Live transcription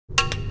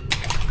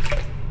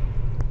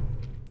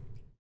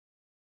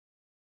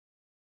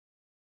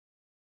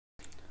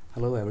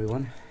Hello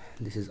everyone,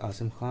 this is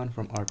Asim Khan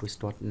from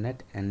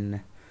Artwist.Net,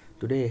 and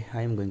today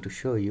I am going to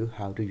show you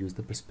how to use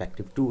the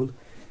perspective tool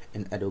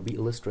in Adobe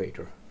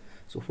Illustrator.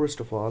 So first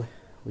of all,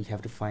 we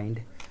have to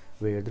find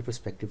where the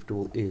perspective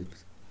tool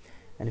is.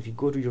 And if you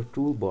go to your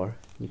toolbar,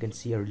 you can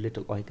see a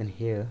little icon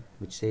here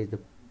which says the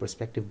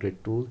perspective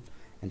grid tool,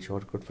 and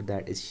shortcut for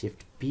that is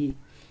Shift P.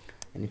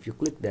 And if you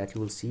click that,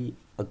 you will see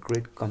a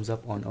grid comes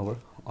up on our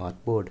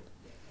artboard.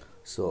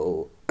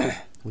 So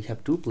we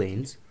have two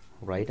planes,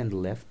 right and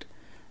left,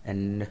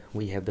 and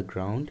we have the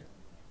ground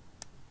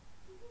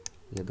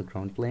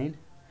plane,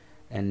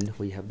 and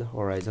we have the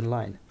horizon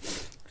line.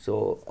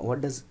 So what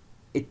does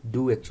it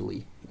do?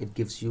 Actually, it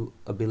gives you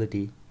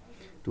ability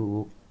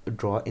to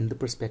draw in the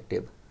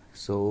perspective.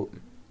 So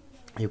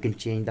you can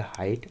change the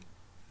height,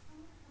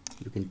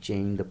 you can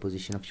change the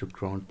position of your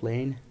ground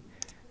plane,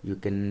 you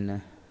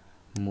can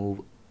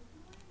move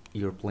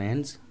your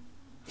planes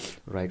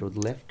right or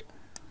left,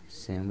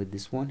 same with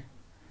this one,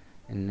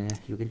 and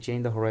you can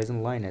change the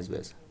horizon line as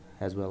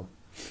well.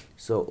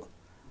 So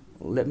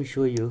let me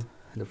show you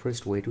the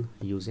first way to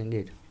using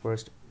it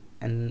first.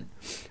 And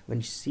when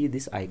you see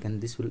this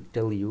icon, this will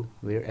tell you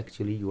where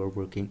actually you are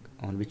working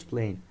on which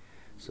plane.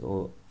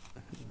 So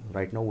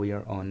right now we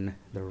are on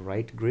the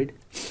right grid,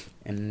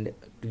 and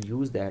to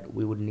use that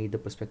we would need the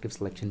perspective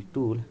selection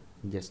tool.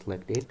 Just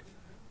select it.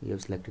 We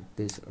have selected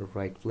this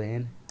right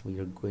plane. We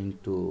are going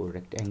to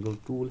rectangle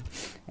tool,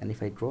 and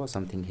if I draw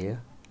something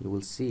here, you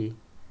will see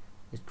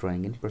it's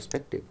drawing in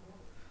perspective.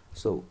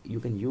 So you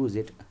can use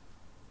it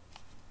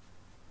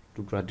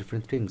to draw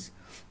different things.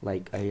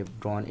 Like I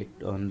have drawn it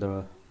on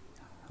the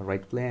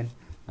right plane.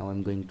 Now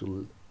I'm going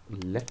to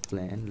left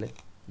plane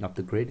of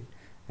the grid,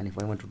 and if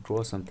I want to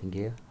draw something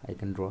here, I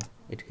can draw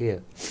it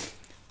here.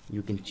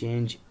 You can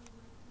change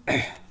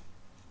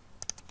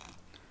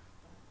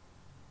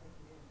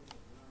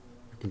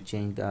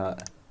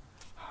the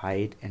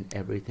height and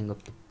everything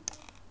of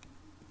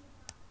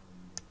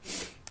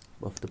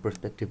the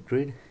perspective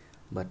grid,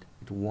 but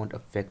it won't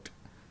affect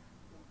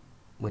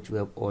what we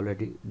have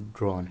already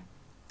drawn.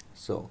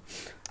 So,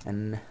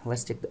 and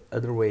let's check the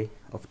other way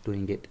of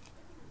doing it.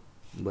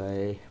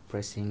 By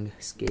pressing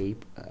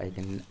escape, I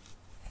can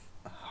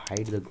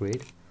hide the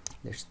grid.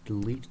 Let's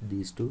delete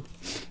these two,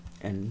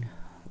 and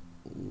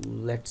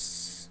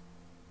let's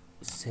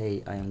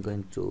say I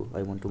want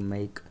to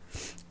make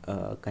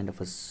kind of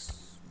a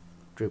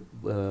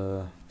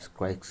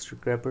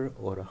skyscraper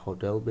or a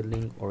hotel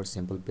building or a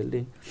simple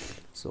building.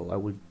 So I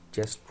will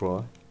just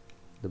draw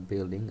the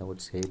building. I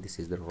would say this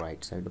is the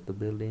right side of the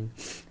building,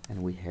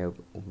 and we have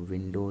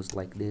windows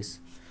like this.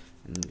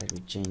 And let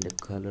me change the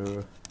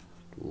color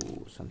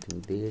to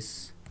something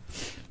this,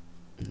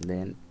 and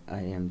then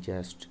I am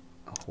just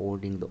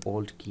holding the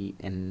Alt key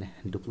and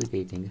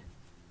duplicating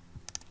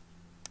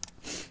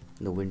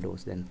the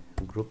windows, then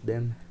group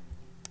them,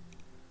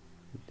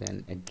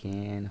 then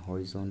again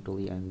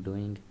horizontally I'm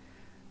doing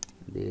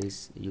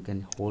this. You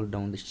can hold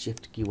down the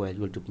Shift key while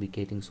you're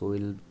duplicating, so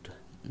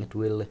it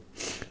will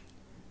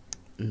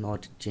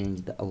not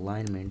change the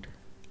alignment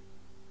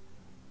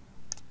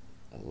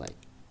like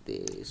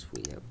this.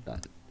 We have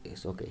done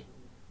this. Okay,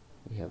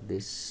 we have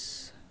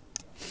this.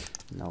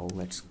 Now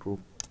let's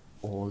group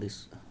all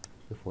this.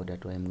 Before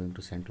that, I am going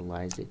to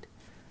centralize it.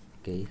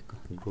 Okay,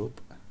 group,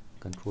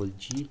 Control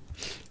G,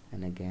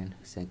 and again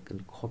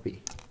second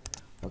copy.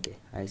 Okay,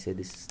 I say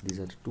these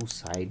are the two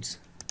sides.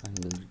 I'm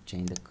going to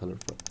change the color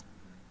for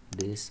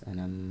this,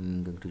 and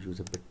I'm going to use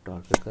a bit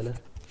darker color.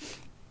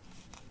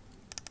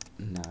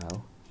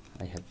 Now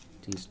I have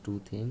these two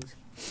things,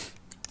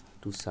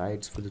 two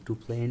sides for the two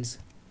planes.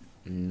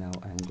 Now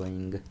I'm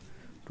going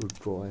to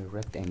draw a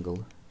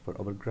rectangle for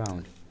our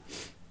ground.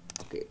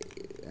 Okay,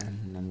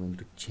 and I'm going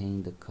to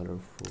change the color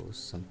for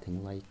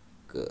something like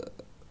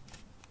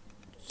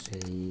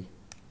say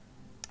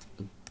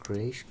a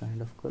grayish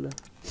kind of color.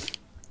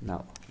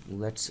 Now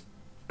let's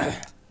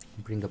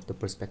bring up the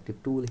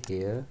perspective tool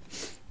here,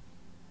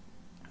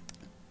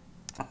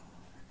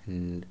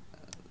 and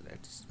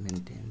let's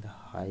maintain the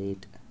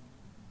height.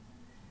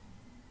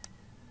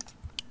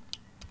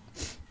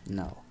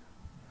 Now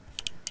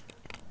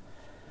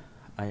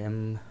I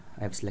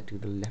have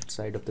selected the left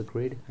side of the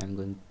grid. I'm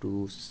going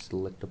to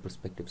select the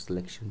perspective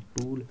selection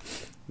tool,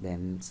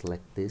 then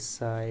select this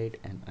side,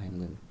 and I'm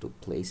going to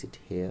place it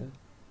here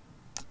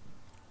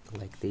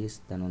like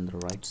this. Then on the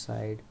right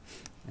side,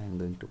 I'm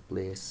going to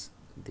place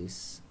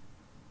this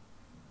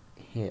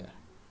here,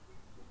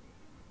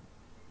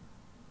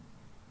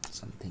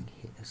 something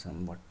here,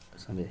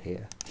 somewhere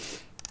here.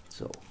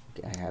 So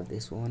okay, I have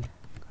this one,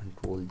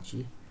 Control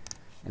G,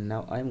 and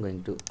now I'm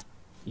going to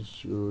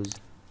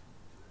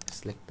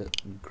select the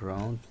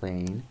ground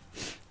plane,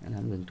 and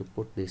I'm going to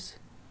put this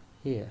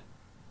here,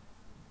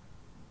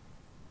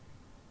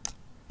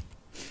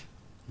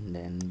 and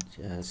then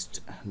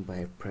just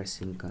by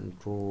pressing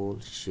Control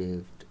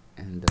Shift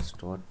and the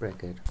start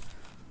bracket,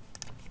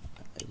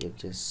 you've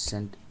just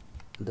sent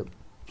the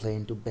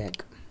plane to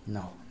back.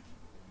 Now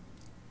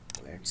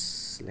let's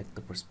select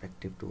the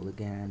perspective tool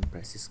again,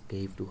 press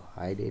escape to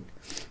hide it.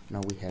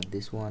 Now we have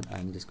this one.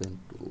 I'm just going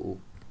to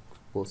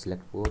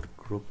select both,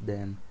 group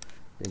them,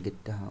 bring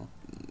it down,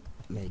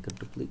 make a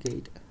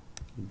duplicate,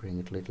 bring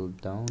it little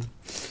down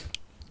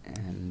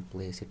and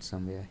place it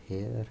somewhere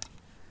here,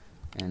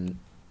 and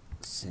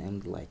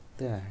same like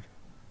that.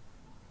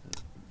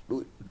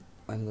 Do it.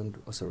 I'm going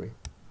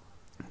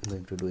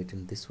to do it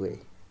in this way,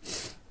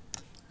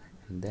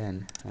 and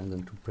then I'm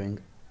going to bring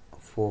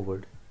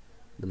forward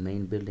the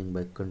main building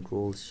by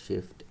Control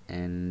Shift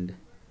and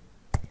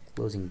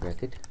closing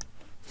bracket.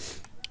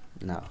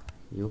 Now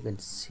you can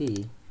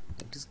see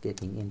it is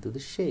getting into the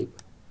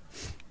shape.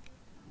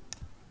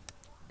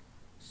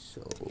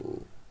 So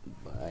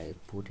by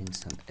putting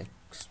some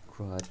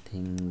extra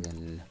things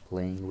and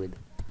playing with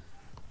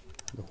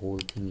the whole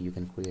thing, you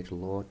can create a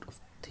lot of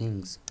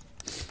things.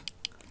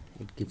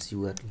 It gives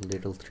you a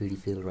little 3D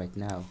feel right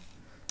now.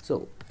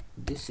 So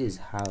this is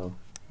how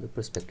the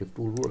perspective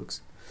tool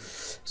works.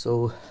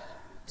 So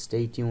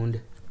stay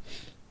tuned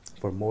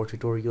for more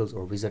tutorials,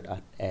 or visit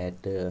us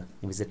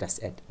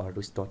at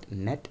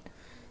Artwist.Net,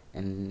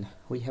 and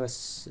we have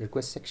a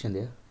request section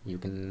there. You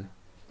can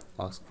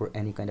ask for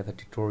any kind of a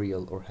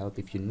tutorial or help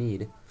if you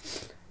need,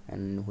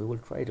 and we will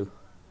try to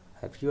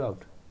help you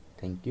out.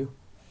 Thank you.